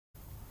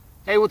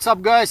Hey, what's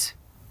up guys?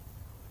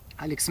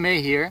 Alex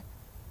May here.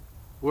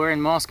 We're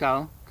in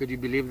Moscow. Could you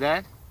believe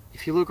that?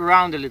 If you look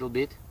around a little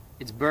bit,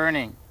 it's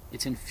burning.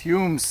 It's in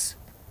fumes.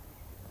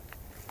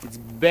 It's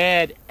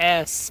bad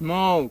ass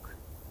smoke.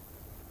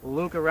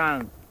 Look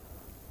around.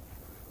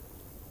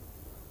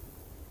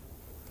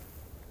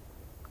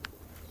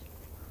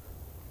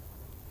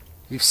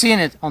 You've seen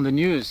it on the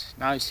news.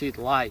 Now you see it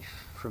live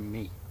from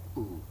me.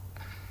 Ooh.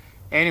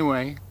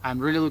 Anyway, I'm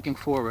really looking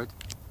forward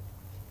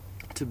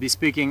to be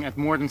speaking at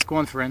Morton's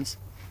conference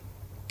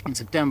in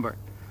September.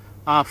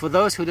 For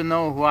those who don't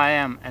know who I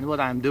am and what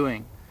I'm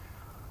doing,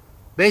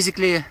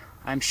 basically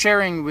I'm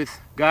sharing with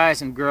guys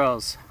and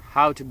girls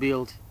how to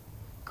build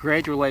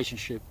great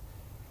relationship,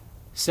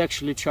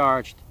 sexually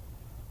charged,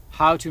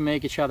 how to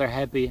make each other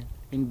happy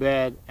in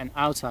bed and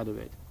outside of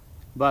it.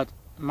 But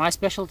my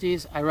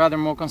specialties, I rather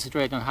more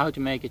concentrate on how to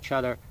make each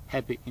other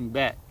happy in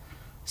bed.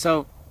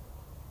 So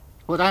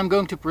what I'm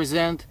going to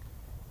present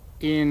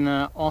in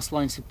Oslo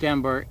in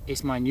September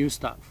is my new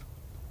stuff.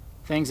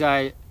 Things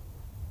I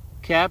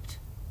kept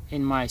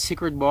in my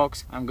secret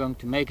box. I'm going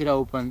to make it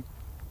open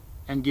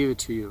and give it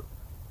to you.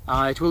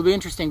 It will be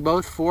interesting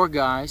both for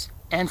guys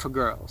and for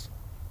girls.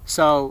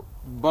 So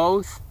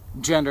both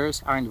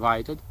genders are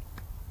invited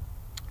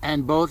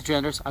and both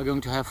genders are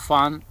going to have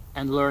fun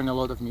and learn a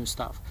lot of new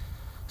stuff.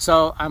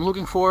 So I'm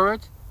looking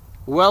forward.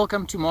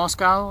 Welcome to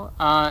Moscow.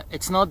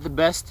 It's not the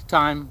best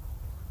time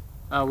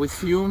with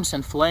fumes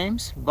and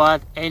flames,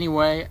 but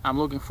anyway, I'm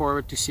looking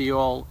forward to see you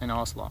all in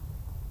Oslo.